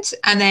weekend,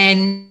 and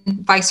then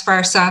vice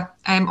versa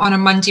on a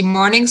Monday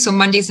morning. So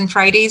Mondays and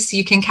Fridays,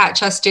 you can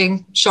catch us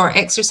doing short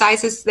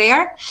exercises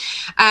there.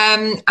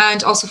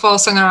 And also follow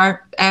us on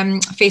our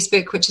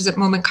Facebook, which is at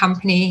Moment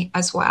Company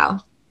as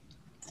well.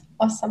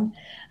 Awesome.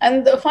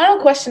 And the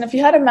final question, if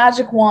you had a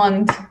magic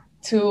wand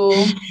to...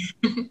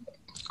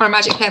 or a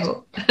magic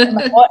pebble.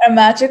 Or a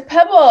magic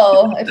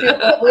pebble.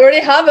 We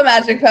already have a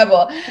magic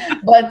pebble.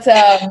 But...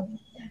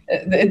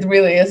 it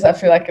really is. I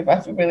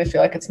really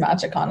feel like it's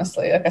magic,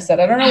 honestly. Like I said,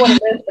 I don't know what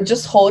it is, but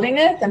just holding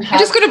it and I'm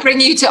just going to bring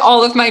you to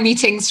all of my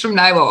meetings from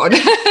now on.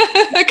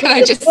 Can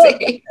I just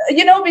say?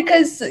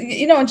 Because,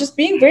 just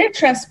being very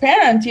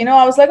transparent,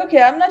 I was like,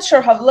 okay, I'm not sure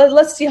how,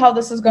 let's see how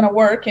this is going to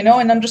work, and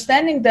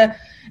understanding that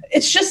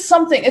it's just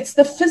something, it's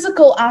the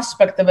physical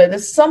aspect of it.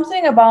 It's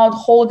something about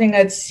holding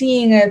it,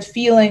 seeing it,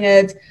 feeling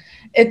it.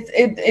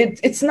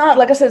 It's not,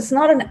 like I said, it's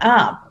not an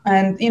app,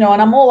 and,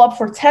 and I'm all up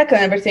for tech and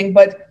everything,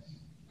 but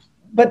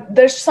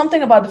there's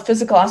something about the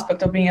physical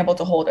aspect of being able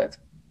to hold it.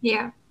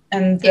 Yeah.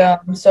 And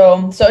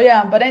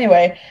but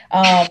anyway.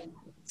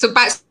 So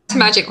back to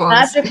magic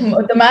wands.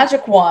 The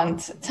magic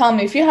wand. Tell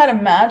me, if you had a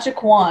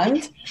magic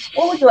wand,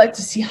 what would you like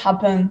to see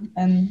happen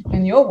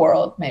in your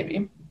world,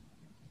 maybe?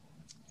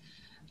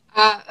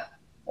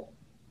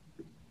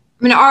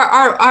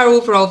 Our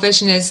overall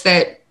vision is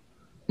that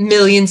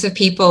millions of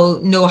people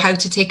know how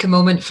to take a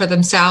moment for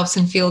themselves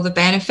and feel the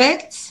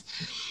benefits.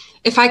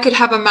 If I could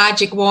have a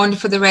magic wand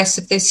for the rest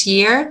of this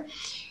year,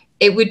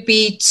 it would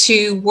be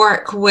to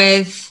work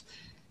with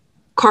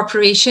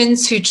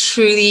corporations who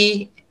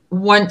truly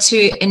want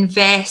to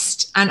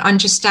invest and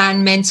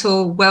understand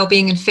mental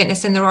well-being and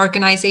fitness in their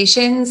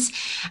organizations,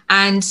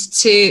 and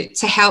to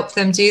help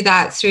them do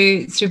that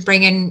through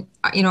bringing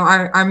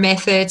our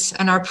methods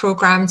and our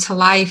program to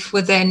life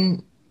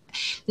within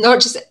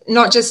not just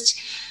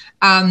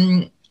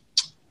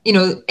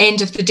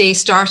end of the day,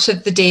 start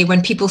of the day,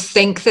 when people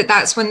think that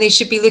that's when they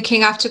should be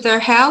looking after their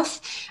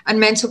health and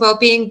mental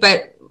well-being,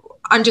 but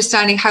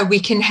understanding how we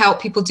can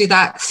help people do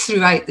that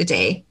throughout the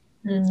day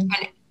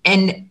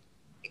and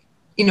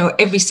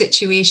every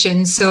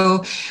situation.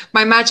 So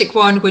my magic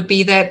wand would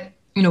be that,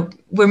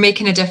 we're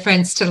making a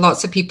difference to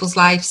lots of people's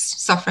lives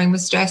suffering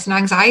with stress and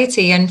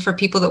anxiety, and for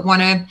people that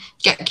want to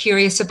get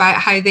curious about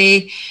how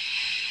they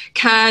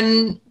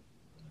can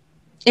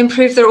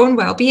improve their own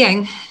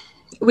well-being.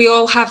 We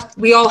all have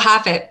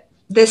it.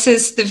 This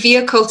is the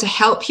vehicle to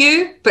help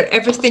you, but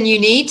everything you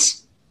need,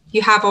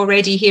 you have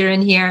already here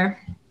and here.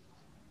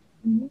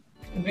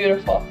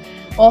 Beautiful.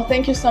 Well,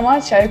 thank you so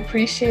much. I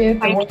appreciate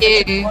the work.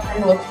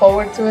 I look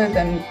forward to it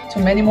and to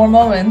many more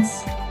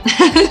moments.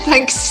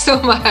 Thanks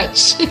so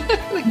much.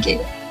 Thank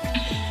you.